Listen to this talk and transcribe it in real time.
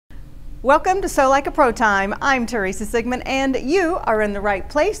Welcome to Sew Like a Pro Time. I'm Teresa Sigmund, and you are in the right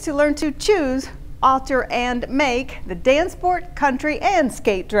place to learn to choose, alter, and make the dance sport, country, and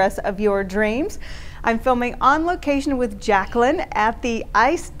skate dress of your dreams. I'm filming on location with Jaclyn at the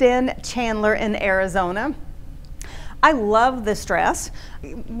Ice Den Chandler in Arizona. I love this dress.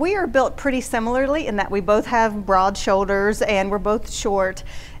 We are built pretty similarly in that we both have broad shoulders and we're both short.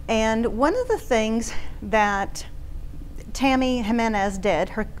 And one of the things that Tammy Jimenez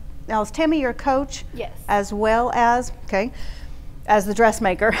did, now is Tammy your coach? Yes. As well as, okay, as the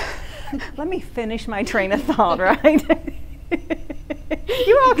dressmaker. Let me finish my train of thought, right?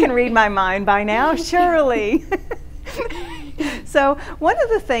 You all can read my mind by now, surely. So one of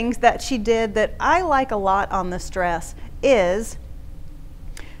the things that she did that I like a lot on this dress is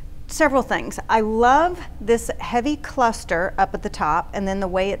several things. I love this heavy cluster up at the top and then the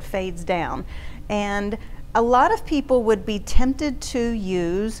way it fades down. And a lot of people would be tempted to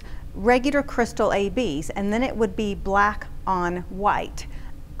use regular crystal ABs and then it would be black on white.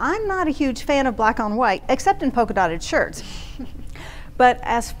 I'm not a huge fan of black on white, except in polka dotted shirts. But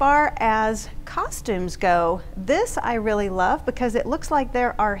as far as costumes go, this I really love because it looks like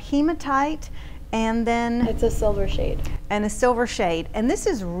there are hematite and then it's a silver shade. And a silver shade. And this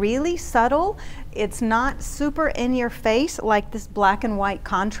is really subtle. It's not super in your face like this black and white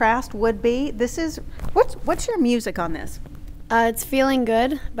contrast would be. This is, what's your music on this? It's Feeling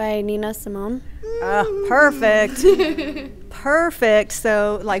Good by Nina Simone. Perfect. Perfect.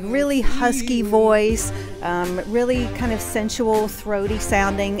 So like really husky voice, really kind of sensual, throaty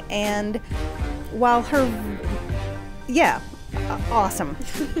sounding. And while her, yeah, awesome.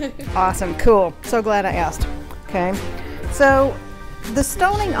 Awesome, cool. So glad I asked. Okay. So the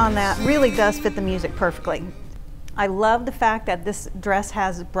stoning on that really does fit the music perfectly. I love the fact that this dress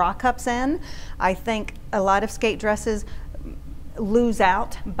has bra cups in. I think a lot of skate dresses lose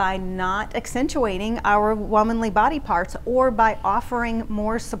out by not accentuating our womanly body parts or by offering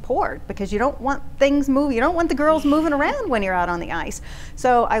more support because you don't want things moving, you don't want the girls moving around when you're out on the ice.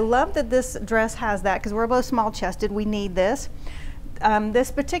 So I love that this dress has that because we're both small chested, we need this. This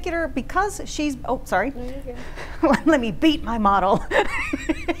particular, because she's, oh sorry, let me beat my model.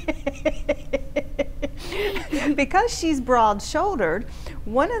 Because she's broad shouldered,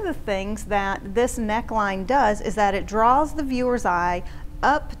 one of the things that this neckline does is that it draws the viewer's eye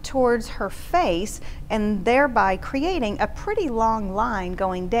up towards her face and thereby creating a pretty long line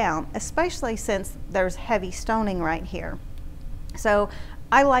going down, especially since there's heavy stoning right here. So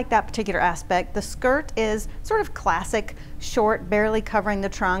I like that particular aspect. The skirt is sort of classic, short, barely covering the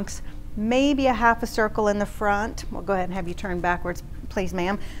trunks, maybe a half a circle in the front. We'll go ahead and have you turn backwards, please,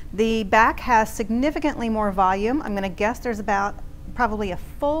 ma'am. The back has significantly more volume. I'm going to guess there's about probably a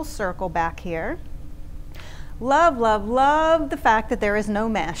full circle back here. Love, love, love the fact that there is no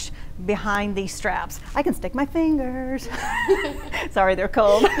mesh behind these straps. I can stick my fingers. Sorry, they're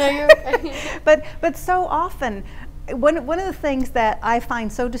cold. No, you're okay. But so often, one of the things that I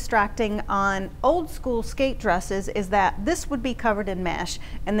find so distracting on old school skate dresses is that this would be covered in mesh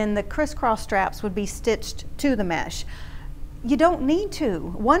and then the crisscross straps would be stitched to the mesh. You don't need to.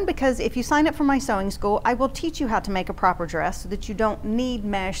 One, because if you sign up for my sewing school, I will teach you how to make a proper dress so that you don't need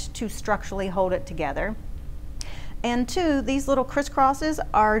mesh to structurally hold it together. And two, these little crisscrosses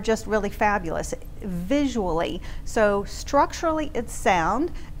are just really fabulous visually. So structurally it's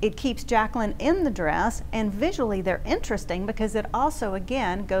sound, it keeps Jaclyn in the dress, and visually they're interesting because it also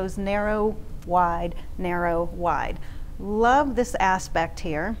again goes narrow, wide, narrow, wide. Love this aspect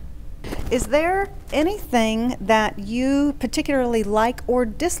here. Is there anything that you particularly like or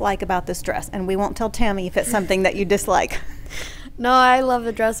dislike about this dress? And we won't tell Tammy if it's something that you dislike. No, I love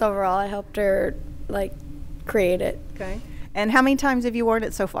the dress overall. I helped her like create it. Okay. And how many times have you worn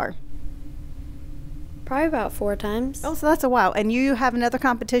it so far? Probably about 4 times. Oh, so that's a while. And you have another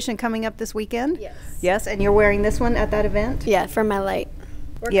competition coming up this weekend? Yes. Yes, and you're wearing this one at that event? Yeah, for my light.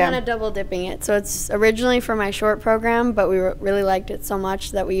 We're Yeah. kind of double dipping it. So it's originally for my short program, but we really liked it so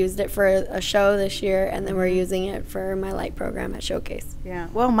much that we used it for a show this year, and then we're using it for my light program at Showcase. Yeah,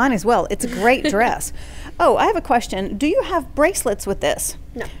 well, mine as well. It's a great dress. Oh, I have a question. Do you have bracelets with this?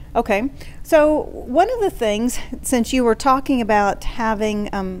 No. Okay. So one of the things, since you were talking about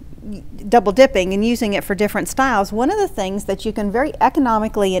having double dipping and using it for different styles, one of the things that you can very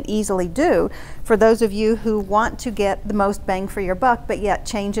economically and easily do for those of you who want to get the most bang for your buck but yet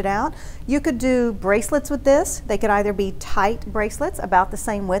change it out, you could do bracelets with this. They could either be tight bracelets about the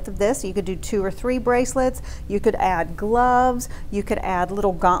same width of this. You could do 2 or 3 bracelets. You could add gloves. You could add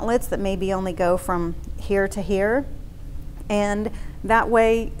little gauntlets that maybe only go from here to here. And that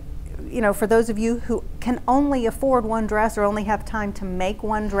way you know, for those of you who can only afford one dress or only have time to make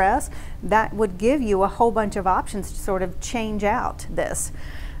one dress, that would give you a whole bunch of options to sort of change out this.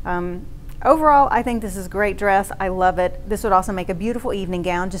 Overall, I think this is a great dress. I love it. This would also make a beautiful evening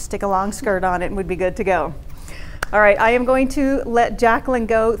gown. Just stick a long skirt on it and would be good to go. All right, I am going to let Jaclyn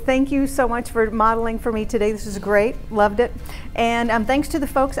go. Thank you so much for modeling for me today. This was great, loved it. And thanks to the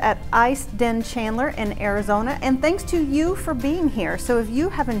folks at Ice Den Chandler in Arizona, and thanks to you for being here. So if you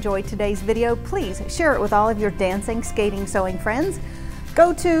have enjoyed today's video, please share it with all of your dancing, skating, sewing friends.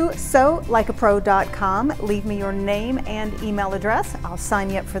 Go to sewlikeapro.com, leave me your name and email address. I'll sign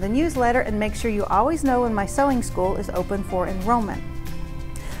you up for the newsletter and make sure you always know when my sewing school is open for enrollment.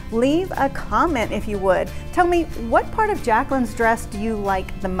 Leave a comment if you would. Tell me, what part of Jaclyn's dress do you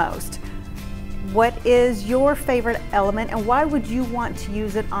like the most? What is your favorite element and why would you want to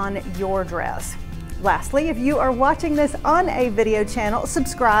use it on your dress? Lastly, if you are watching this on a video channel,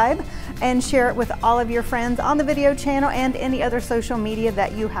 subscribe and share it with all of your friends on the video channel and any other social media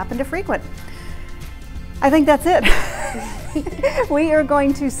that you happen to frequent. I think that's it. We are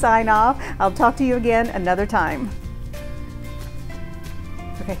going to sign off. I'll talk to you again another time.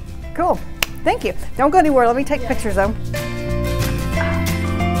 Okay, cool. Thank you. Don't go anywhere. Let me take pictures though.